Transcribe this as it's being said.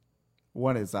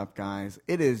What is up, guys?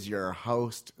 It is your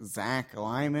host, Zach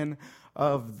Lyman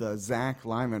of the Zach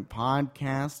Lyman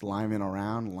Podcast, Lyman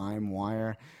Around,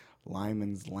 LimeWire,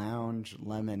 Lyman's Lounge,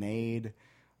 Lemonade,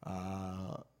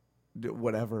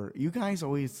 whatever. You guys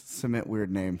always submit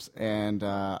weird names, and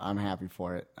I'm happy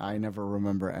for it. I never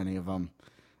remember any of them.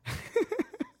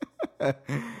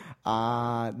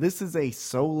 This is a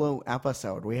solo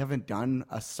episode. We haven't done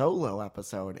a solo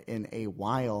episode in a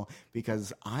while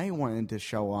because I wanted to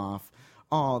show off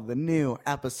all the new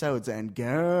episodes and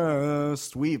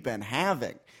guests we've been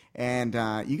having. And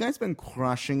you guys been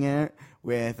crushing it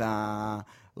with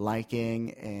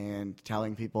liking and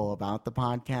telling people about the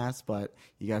podcast, but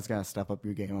you guys got to step up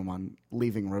your game on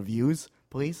leaving reviews,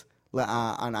 please,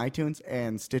 on iTunes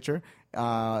and Stitcher.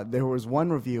 There was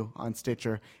one review on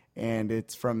Stitcher, and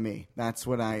it's from me. That's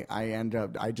what I ended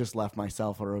up. I just left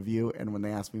myself a review, and when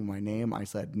they asked me my name, I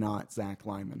said, not Zach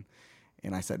Lyman.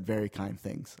 And I said very kind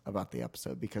things about the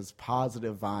episode because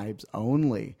positive vibes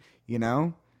only, you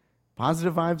know?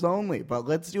 Positive vibes only. But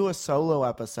let's do a solo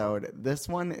episode. This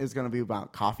one is going to be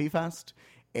about Coffee Fest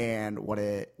and what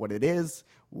it is,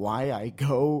 why I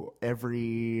go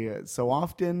every so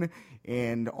often,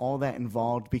 and all that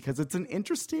involved because it's an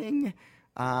interesting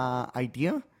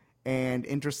idea and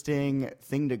interesting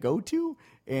thing to go to.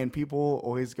 And people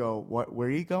always go, "What? Where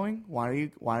are you going?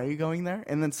 Why are you going there?"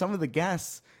 And then some of the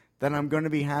guests that I'm going to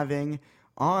be having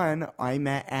on, I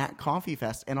met at Coffee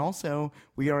Fest. And also,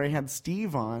 we already had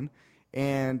Steve on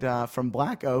and from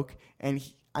Black Oak, and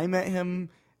I met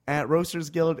him at Roasters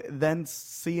Guild, then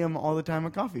see him all the time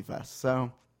at Coffee Fest.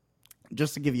 So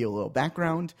just to give you a little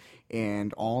background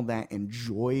and all that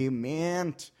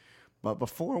enjoyment. But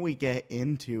before we get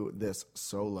into this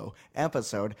solo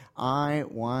episode, I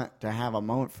want to have a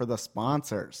moment for the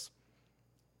sponsors.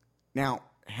 Now,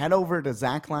 head over to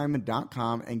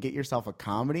ZachLyman.com and get yourself a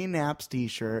Comedy and Naps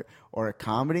t-shirt or a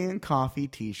Comedy and Coffee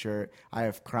t-shirt. I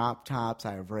have crop tops.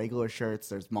 I have regular shirts.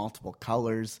 There's multiple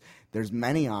colors. There's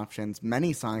many options,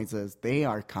 many sizes. They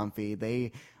are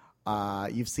comfy.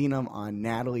 You've seen them on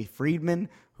Natalie Friedman,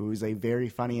 who's a very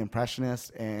funny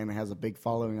impressionist and has a big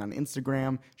following on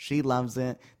Instagram. She loves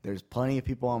it. There's plenty of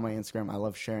people on my Instagram. I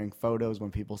love sharing photos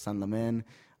when people send them in.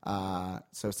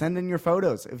 So send in your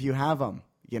photos if you have them.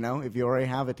 You know, if you already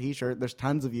have a t-shirt, there's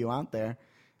tons of you out there.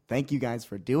 Thank you guys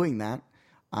for doing that.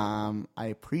 I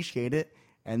appreciate it.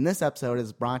 And this episode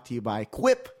is brought to you by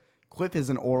Quip. Quip is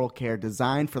an oral care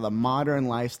designed for the modern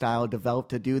lifestyle, developed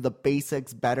to do the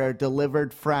basics better,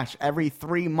 delivered fresh every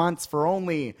 3 months for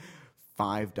only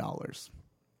 $5.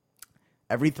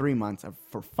 Every 3 months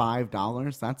for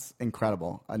 $5, that's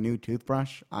incredible. A new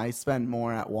toothbrush. I spend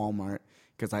more at Walmart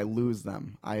because I lose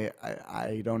them. I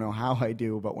don't know how I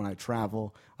do, but when I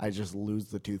travel, I just lose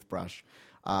the toothbrush.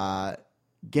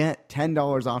 Get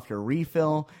 $10 off your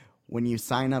refill when you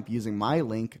sign up using my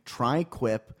link,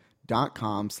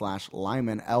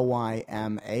 tryquip.com/Lyman,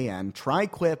 Lyman,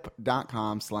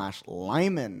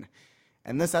 tryquip.com/Lyman.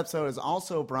 And this episode is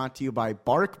also brought to you by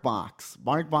BarkBox.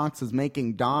 BarkBox is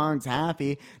making dogs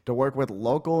happy to work with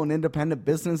local and independent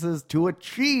businesses to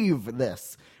achieve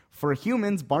this. For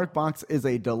humans, BarkBox is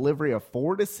a delivery of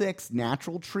 4 to 6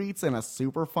 natural treats and a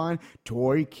super fun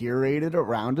toy curated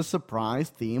around a surprise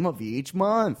theme of each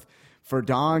month. For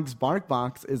dogs,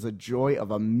 BarkBox is a joy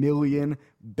of 1,000,000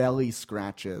 belly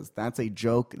scratches. That's a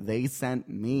joke they sent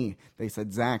me. They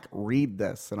said, Zach, read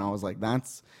this. And I was like,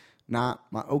 that's not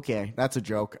my, okay, that's a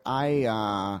joke.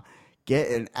 I get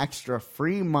an extra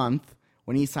free month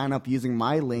when you sign up using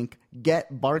my link,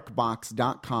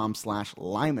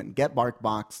 getbarkbox.com/Lyman.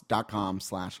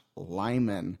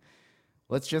 Getbarkbox.com/Lyman.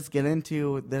 Let's just get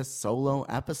into this solo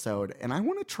episode. And I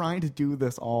want to try to do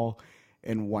this all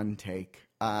in one take.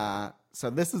 So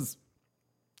this is,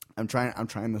 I'm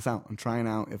trying this out. I'm trying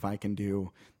out if I can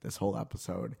do this whole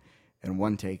episode in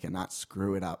one take and not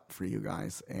screw it up for you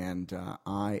guys. And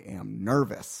I am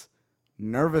nervous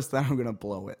that I'm going to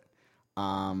blow it.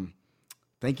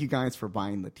 Thank you guys for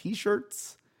buying the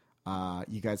t-shirts.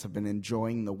 You guys have been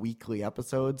enjoying the weekly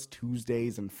episodes,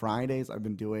 Tuesdays and Fridays. I've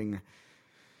been doing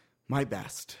my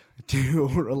best to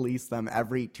release them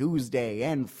every Tuesday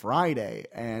and Friday.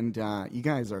 And you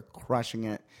guys are crushing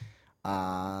it.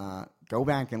 Go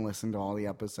back and listen to all the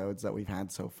episodes that we've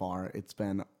had so far. It's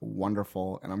been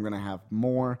wonderful. And I'm going to have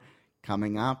more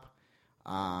coming up.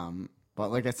 But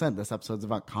like I said, this episode's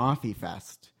about Coffee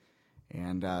Fest.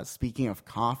 And speaking of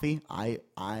coffee, I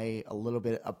a little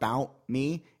bit about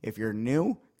me. If you're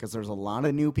new, because there's a lot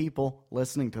of new people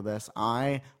listening to this,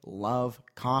 I love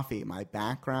coffee. My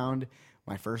background,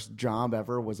 my first job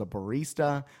ever was a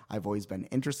barista. I've always been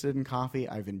interested in coffee.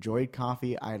 I've enjoyed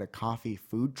coffee. I had a coffee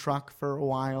food truck for a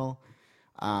while.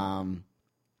 Yeah,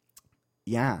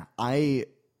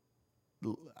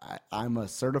 I'm a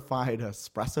certified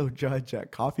espresso judge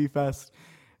at Coffee Fest.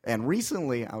 And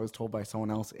recently, I was told by someone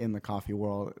else in the coffee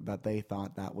world that they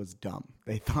thought that was dumb.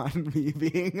 They thought me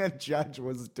being a judge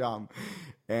was dumb.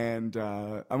 And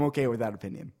I'm okay with that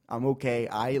opinion. I'm okay.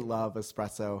 I love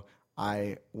espresso.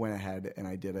 I went ahead and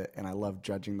I did it. And I love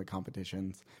judging the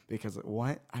competitions because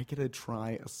what? I get to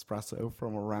try espresso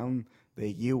from around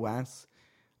the U.S.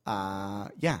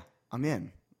 Yeah, I'm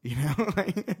in. You know,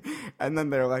 and then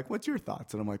they're like, "What's your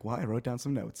thoughts?" And I'm like, "Well, I wrote down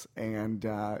some notes." And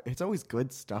it's always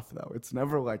good stuff, though. It's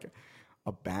never like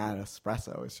a bad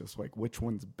espresso. It's just like which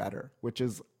one's better, which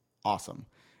is awesome.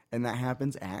 And that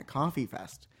happens at Coffee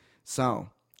Fest.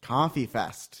 So, Coffee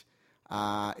Fest,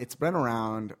 it's been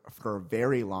around for a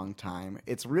very long time.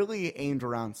 It's really aimed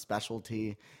around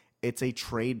specialty. It's a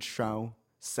trade show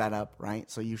setup,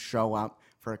 right? So you show up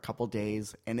for a couple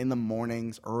days, and in the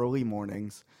mornings, early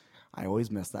mornings, I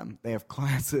always miss them. They have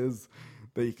classes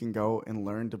that you can go and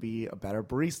learn to be a better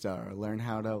barista or learn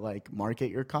how to like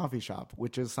market your coffee shop,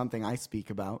 which is something I speak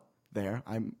about there.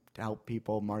 I help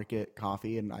people market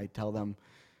coffee and I tell them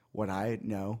what I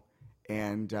know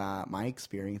and my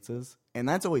experiences. And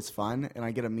that's always fun. And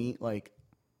I get to meet like,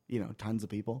 tons of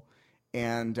people.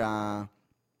 And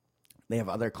they have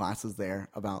other classes there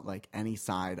about like any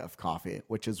side of coffee,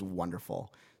 which is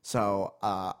wonderful. So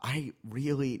I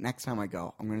really, next time I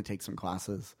go, I'm going to take some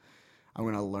classes. I'm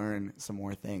going to learn some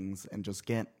more things and just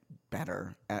get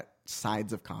better at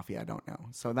sides of coffee I don't know.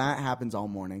 So that happens all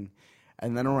morning.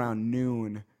 And then around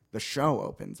noon, the show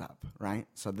opens up, right?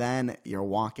 So then you're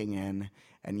walking in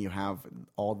and you have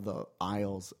all the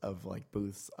aisles of like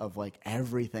booths of like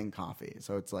everything coffee.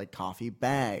 So it's like coffee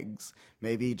bags,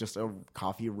 maybe just a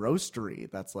coffee roastery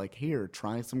that's like, here,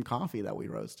 try some coffee that we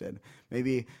roasted.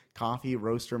 Maybe coffee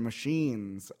roaster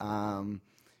machines, espresso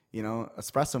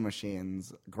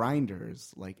machines,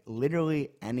 grinders, like literally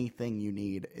anything you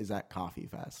need is at Coffee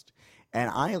Fest.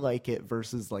 And I like it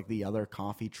versus like the other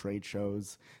coffee trade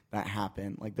shows that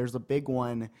happen. Like there's a big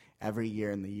one every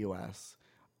year in the U.S.,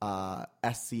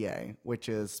 SCA, which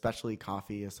is Specialty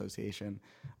Coffee Association.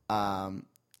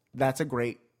 That's a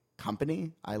great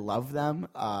company. I love them.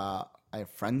 I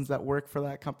have friends that work for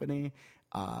that company.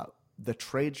 The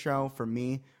trade show for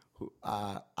me,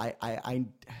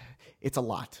 it's a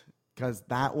lot because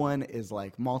that one is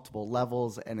like multiple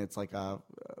levels and it's like a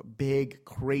big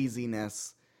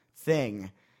craziness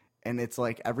thing. And it's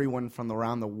like everyone from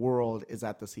around the world is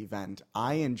at this event.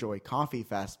 I enjoy Coffee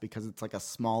Fest because it's like a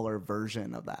smaller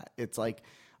version of that. It's like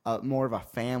more of a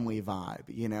family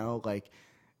vibe, like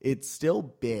it's still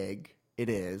big. It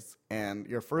is. And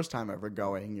your first time ever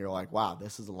going, you're like, wow,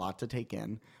 this is a lot to take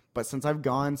in. But since I've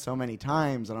gone so many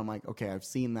times and I'm like, okay, I've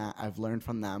seen that. I've learned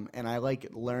from them. And I like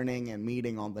learning and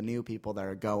meeting all the new people that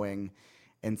are going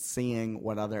and seeing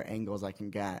what other angles I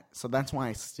can get. So that's why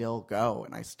I still go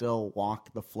and I still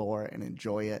walk the floor and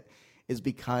enjoy it, is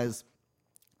because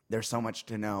there's so much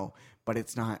to know, but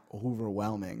it's not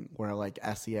overwhelming. Where like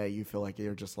SEA, you feel like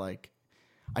you're just like,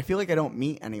 I feel like I don't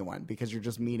meet anyone because you're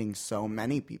just meeting so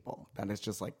many people that it's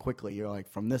just like quickly, you're like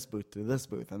from this booth to this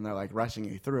booth and they're like rushing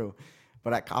you through.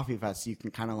 But at Coffee Fest, you can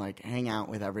kind of like hang out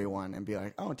with everyone and be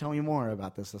like, oh, tell me more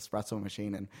about this espresso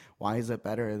machine and why is it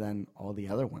better than all the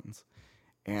other ones?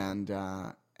 And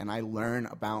I learn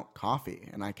about coffee,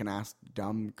 and I can ask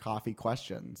dumb coffee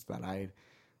questions that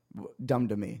dumb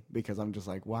to me because I'm just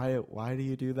like, why do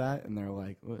you do that? And they're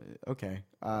like, okay,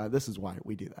 this is why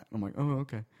we do that. I'm like, oh,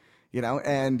 okay,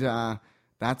 and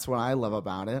that's what I love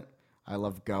about it. I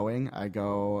love going. I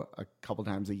go a couple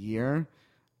times a year,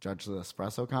 judge the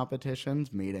espresso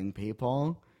competitions, meeting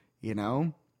people,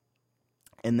 and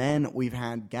then we've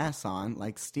had guests on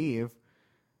like Steve,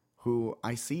 who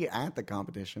I see at the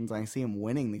competitions. I see him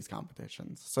winning these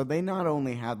competitions. So they not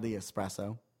only have the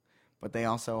espresso, but they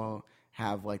also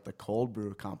have like the cold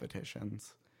brew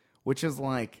competitions, which is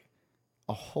like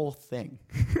a whole thing.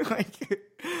 Like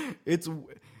it's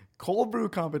cold brew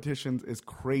competitions is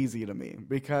crazy to me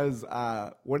because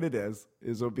what it is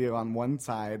it'll be on one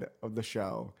side of the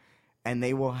show and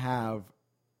they will have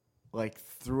like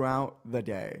throughout the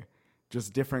day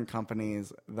just different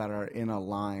companies that are in a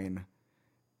line.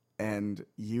 And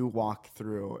you walk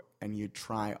through and you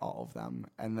try all of them,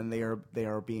 and then they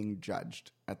are being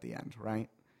judged at the end, right?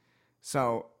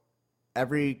 So I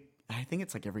think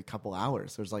it's like every couple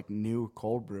hours, there's like new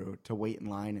cold brew to wait in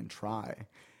line and try,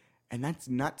 and that's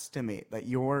nuts to me that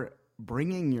you're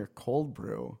bringing your cold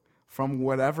brew from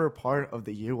whatever part of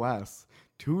the U.S.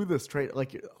 to this trade.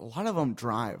 Like a lot of them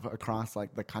drive across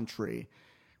like the country,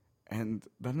 and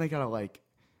then they gotta like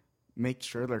make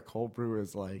sure their cold brew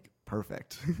is like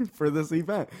perfect for this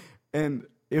event. And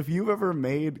if you've ever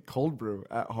made cold brew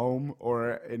at home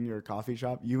or in your coffee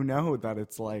shop, you know that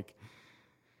it's like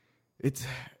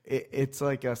it's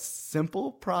like a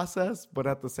simple process, but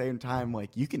at the same time,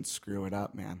 like you can screw it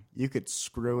up, man. You could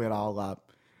screw it all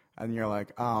up. And you're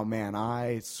like, oh man,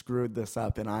 I screwed this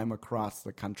up and I'm across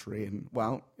the country and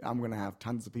well, I'm going to have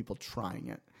tons of people trying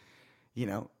it. You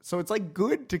know, so it's like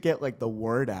good to get like the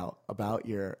word out about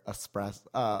your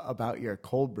about your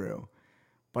cold brew,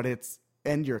 but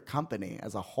and your company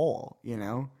as a whole, you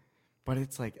know, but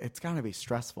it's like, it's gotta be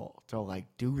stressful to like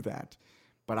do that.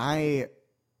 But I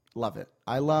love it.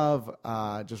 I love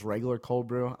just regular cold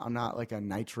brew. I'm not like a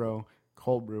nitro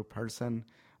cold brew person.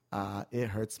 It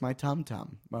hurts my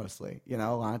tum-tum mostly. You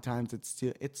know, a lot of times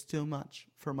it's too much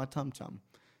for my tum-tum.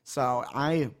 So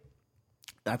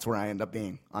that's where I end up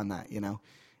being on that, you know.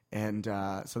 And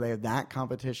so they have that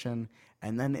competition.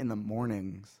 And then in the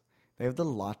mornings, they have the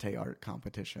latte art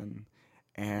competition.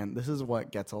 And this is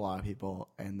what gets a lot of people,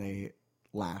 and they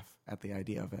laugh at the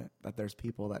idea of it, that there's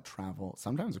people that travel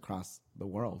sometimes across the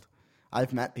world.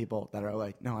 I've met people that are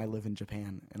like, no, I live in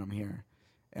Japan, and I'm here,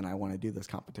 and I want to do this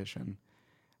competition.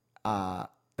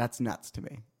 That's nuts to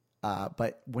me.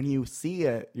 But when you see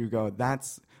it, you go,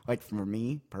 that's like, for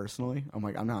me personally, I'm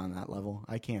like, I'm not on that level.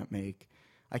 I can't make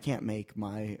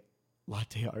my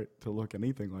latte art to look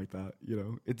anything like that. You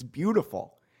know, it's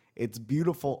beautiful. It's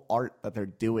beautiful art that they're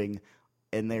doing,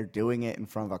 and they're doing it in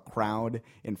front of a crowd,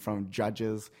 in front of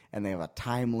judges, and they have a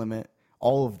time limit,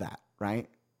 all of that, right?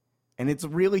 And it's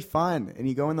really fun. And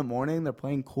you go in the morning, they're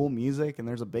playing cool music, and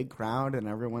there's a big crowd, and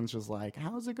everyone's just like,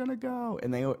 how's it going to go?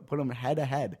 And they put them head to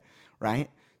head, right?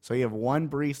 So you have one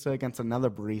barista against another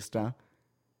barista,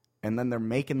 and then they're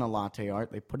making the latte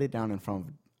art. They put it down in front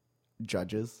of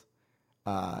judges,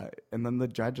 and then the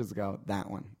judges go, that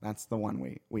one, that's the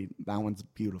one that one's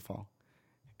beautiful.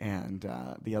 And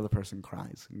the other person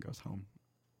cries and goes home.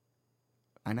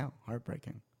 I know,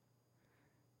 heartbreaking.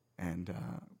 And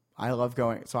I love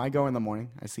going. So I go in the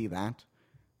morning, I see that,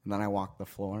 and then I walk the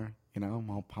floor, you know, I'm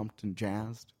all pumped and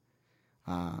jazzed.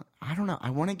 I don't know.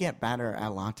 I want to get better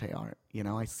at latte art. You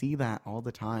know, I see that all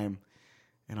the time,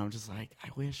 and I'm just like, I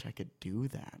wish I could do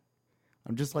that.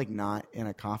 I'm just like not in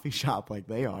a coffee shop like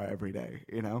they are every day,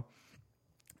 you know?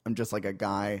 I'm just like a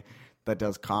guy that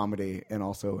does comedy and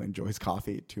also enjoys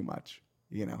coffee too much,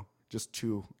 you know, just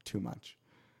too much.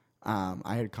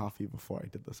 I had coffee before I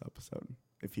did this episode,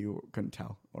 if you couldn't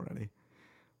tell already.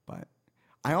 But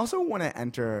I also want to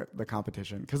enter the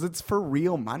competition because it's for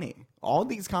real money. All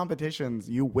these competitions,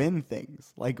 you win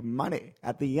things like money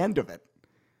at the end of it.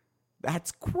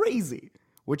 That's crazy,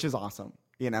 which is awesome,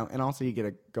 you know? And also you get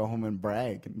to go home and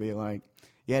brag and be like,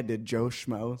 yeah, did Joe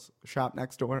Schmo's shop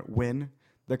next door win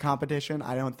the competition?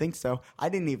 I don't think so. I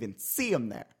didn't even see them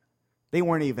there. They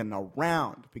weren't even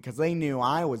around because they knew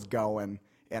I was going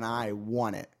and I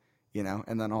won it, you know?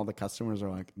 And then all the customers are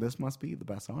like, this must be the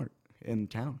best art in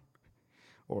town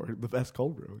or the best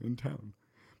cold brew in town.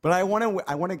 But I want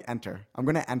to enter. I'm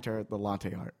going to enter the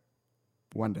latte art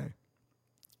one day.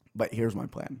 But here's my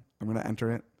plan. I'm going to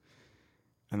enter it,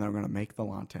 and then I'm going to make the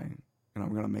latte, and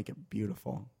I'm going to make it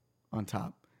beautiful on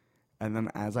top. And then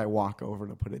as I walk over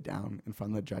to put it down in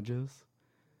front of the judges,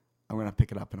 I'm going to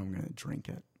pick it up and I'm going to drink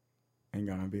it. And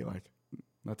going to be like,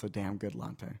 that's a damn good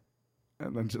latte.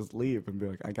 And then just leave and be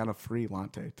like, I got a free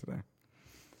latte today.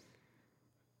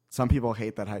 Some people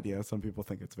hate that idea. Some people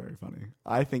think it's very funny.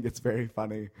 I think it's very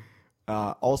funny.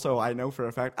 Also, I know for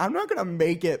a fact, I'm not going to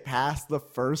make it past the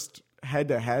first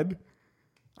head-to-head.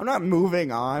 I'm not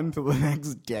moving on to the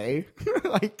next day.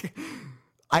 Like,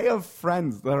 I have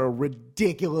friends that are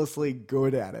ridiculously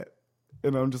good at it.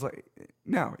 And I'm just like,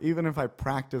 no, even if I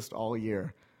practiced all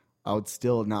year, I would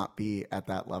still not be at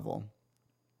that level.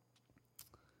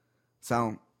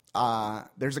 So,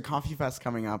 there's a coffee fest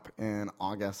coming up in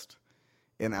August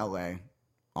in LA.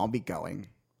 I'll be going.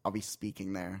 I'll be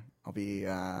speaking there. I'll be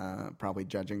probably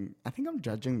judging. I think I'm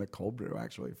judging the cold brew,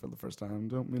 actually, for the first time.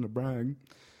 Don't mean to brag.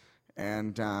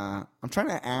 And I'm trying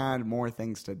to add more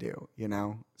things to do, you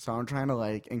know? So I'm trying to,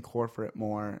 like, incorporate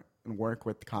more and work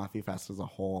with Coffee Fest as a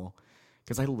whole.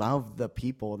 Because I love the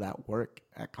people that work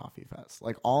at Coffee Fest.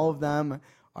 Like, all of them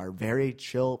are very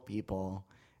chill people.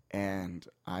 And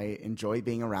I enjoy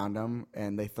being around them.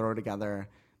 And they throw together...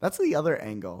 That's the other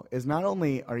angle, is not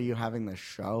only are you having the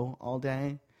show all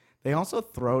day, they also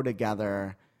throw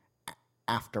together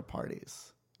after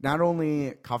parties. Not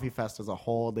only Coffee Fest as a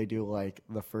whole, they do like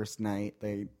the first night,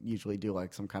 they usually do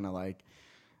like some kind of like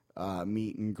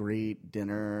meet and greet,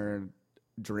 dinner,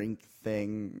 drink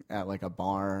thing at like a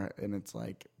bar, and it's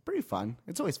like pretty fun.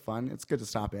 It's always fun. It's good to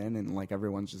stop in, and like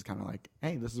everyone's just kind of like,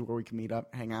 hey, this is where we can meet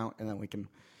up, hang out, and then we can,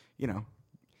 you know,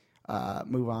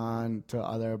 move on to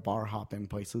other bar hopping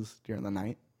places during the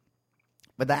night.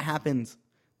 But that happens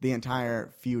the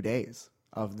entire few days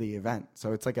of the event.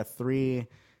 So it's like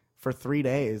for 3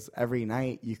 days, every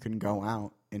night you can go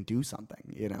out and do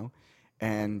something, you know?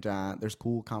 And there's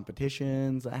cool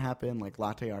competitions that happen, like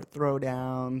latte art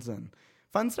throwdowns and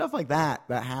fun stuff like that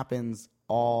happens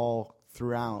all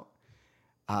throughout.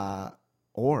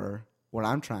 Or what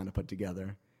I'm trying to put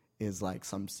together is like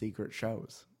some secret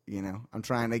shows, you know? I'm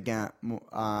trying to get I'm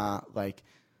going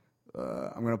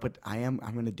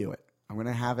to do it. I'm going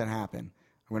to have it happen.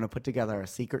 I'm going to put together a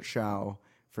secret show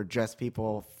for just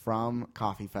people from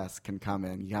Coffee Fest can come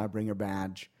in. You got to bring your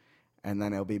badge. And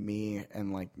then it'll be me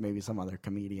and like maybe some other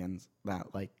comedians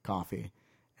that like coffee.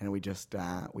 And we just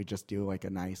do like a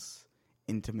nice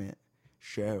intimate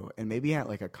show. And maybe at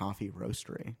like a coffee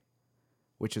roastery,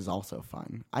 which is also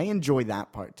fun. I enjoy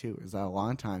that part too, is that a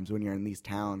lot of times when you're in these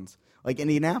towns, like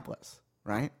Indianapolis,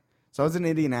 right? So I was in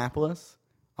Indianapolis.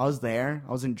 I was there.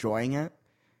 I was enjoying it.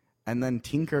 And then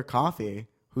Tinker Coffee,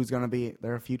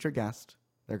 they're a future guest.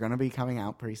 They're going to be coming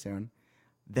out pretty soon.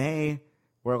 They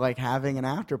were like having an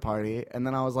after party. And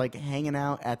then I was like hanging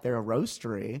out at their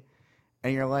roastery.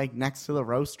 And you're like next to the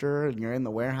roaster and you're in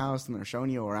the warehouse and they're showing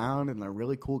you around and they're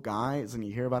really cool guys and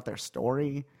you hear about their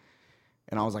story.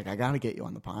 And I was like, I got to get you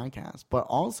on the podcast. But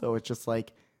also it's just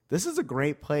like, this is a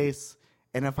great place.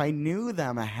 And if I knew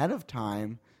them ahead of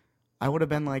time, I would have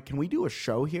been like, can we do a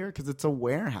show here? Because it's a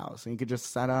warehouse and you could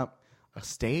just set up a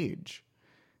stage.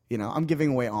 You know, I'm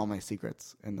giving away all my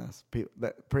secrets in this.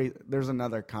 There's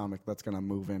another comic that's going to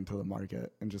move into the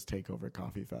market and just take over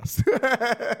Coffee Fest.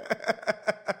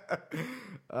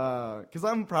 Because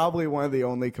I'm probably one of the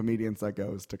only comedians that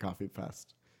goes to Coffee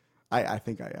Fest. I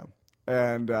think I am.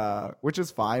 And which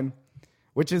is fine.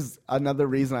 Which is another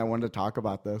reason I wanted to talk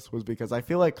about this was because I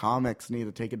feel like comics need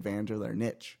to take advantage of their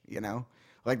niche, you know?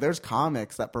 Like there's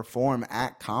comics that perform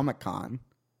at Comic-Con,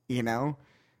 you know?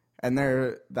 And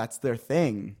that's their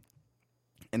thing.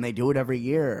 And they do it every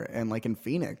year. And like in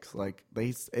Phoenix, like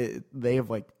they have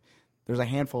like, there's a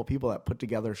handful of people that put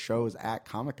together shows at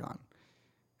Comic-Con.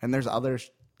 And there's other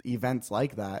events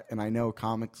like that. And I know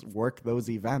comics work those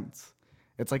events.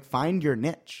 It's like find your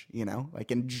niche, you know,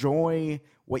 like enjoy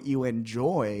what you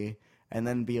enjoy and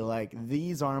then be like,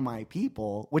 these are my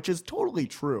people, which is totally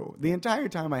true. The entire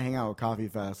time I hang out with Coffee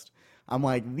Fest, I'm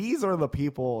like, these are the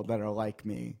people that are like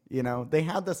me. You know, they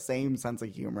have the same sense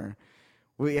of humor.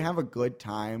 We have a good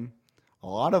time. A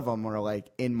lot of them are like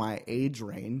in my age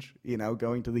range, you know,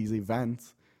 going to these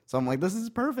events. So I'm like, this is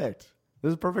perfect.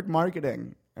 This is perfect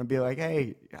marketing. And be like,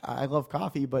 hey, I love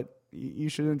coffee, but you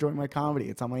should enjoy my comedy.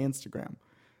 It's on my Instagram.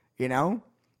 You know?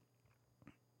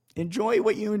 Enjoy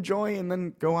what you enjoy and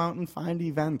then go out and find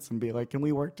events and be like, can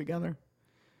we work together?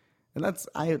 And that's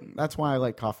why I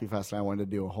like Coffee Fest and I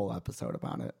wanted to do a whole episode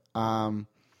about it.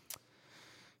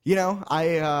 You know,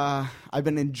 I've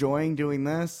been enjoying doing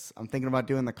this. I'm thinking about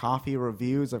doing the coffee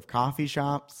reviews of coffee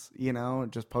shops, you know,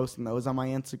 just posting those on my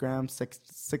Instagram,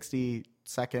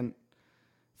 60-second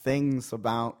things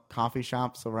about coffee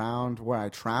shops around where I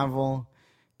travel,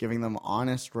 giving them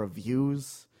honest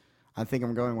reviews. I think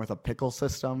I'm going with a pickle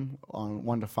system on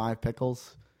 1 to 5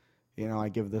 pickles. You know, I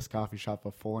give this coffee shop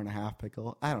a 4.5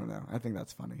 pickle. I don't know. I think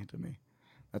that's funny to me.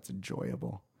 That's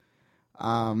enjoyable.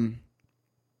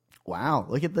 Wow,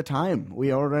 look at the time.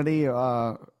 We already,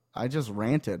 I just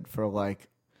ranted for like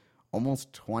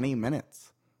almost 20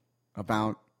 minutes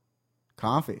about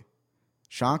coffee.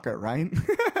 Shocker, right?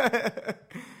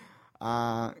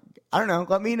 I don't know.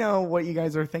 Let me know what you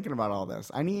guys are thinking about all this.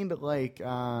 I need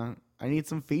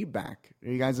some feedback. Are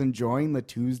you guys enjoying the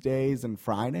Tuesdays and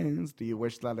Fridays? Do you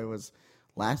wish that it was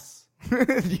less?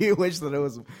 Do you wish that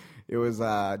it was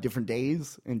different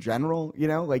days in general? You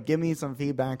know, like give me some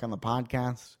feedback on the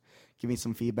podcast. Give me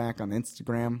some feedback on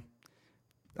Instagram.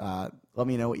 Let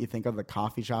me know what you think of the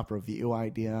coffee shop review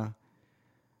idea.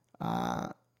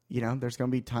 You know, there's going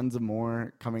to be tons of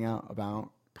more coming out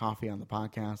about coffee on the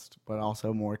podcast, but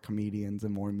also more comedians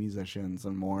and more musicians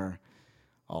and a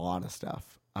lot of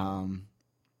stuff. And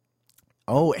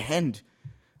I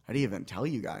didn't even tell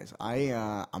you guys.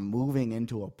 I'm moving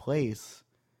into a place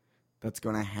that's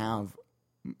going to have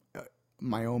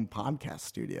my own podcast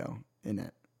studio in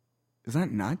it. Is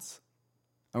that nuts?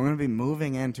 I'm going to be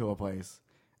moving into a place,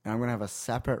 and I'm going to have a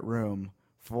separate room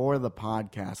for the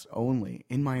podcast only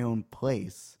in my own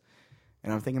place.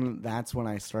 And I'm thinking that's when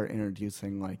I start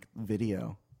introducing, like,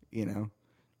 video, you know,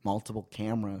 multiple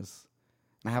cameras.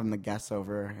 having the guests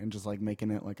over and just like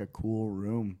making it like a cool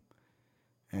room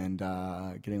and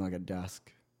getting like a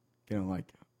desk, getting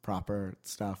like proper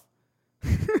stuff.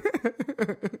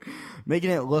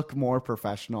 Making it look more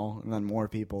professional, and then more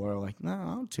people are like, no,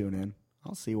 I'll tune in.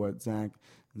 I'll see what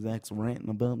Zach's ranting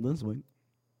about this week.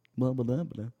 Blah, blah, blah,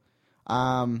 blah.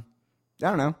 I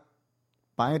don't know.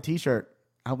 Buy a t-shirt.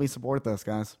 Help me support this,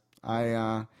 guys.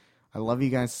 I love you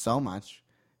guys so much.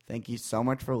 Thank you so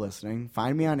much for listening.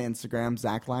 Find me on Instagram,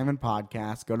 Zach Lyman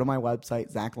Podcast. Go to my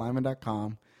website,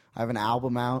 zachlyman.com. I have an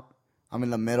album out. I'm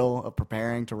in the middle of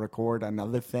preparing to record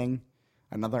another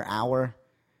hour.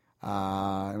 In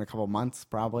a couple months,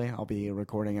 probably. I'll be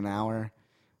recording an hour.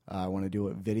 I want to do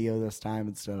it video this time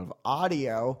instead of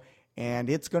audio, and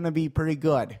it's going to be pretty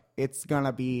good. It's going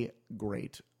to be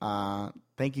great.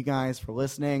 Thank you guys for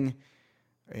listening,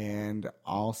 and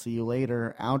I'll see you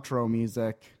later. Outro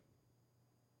music.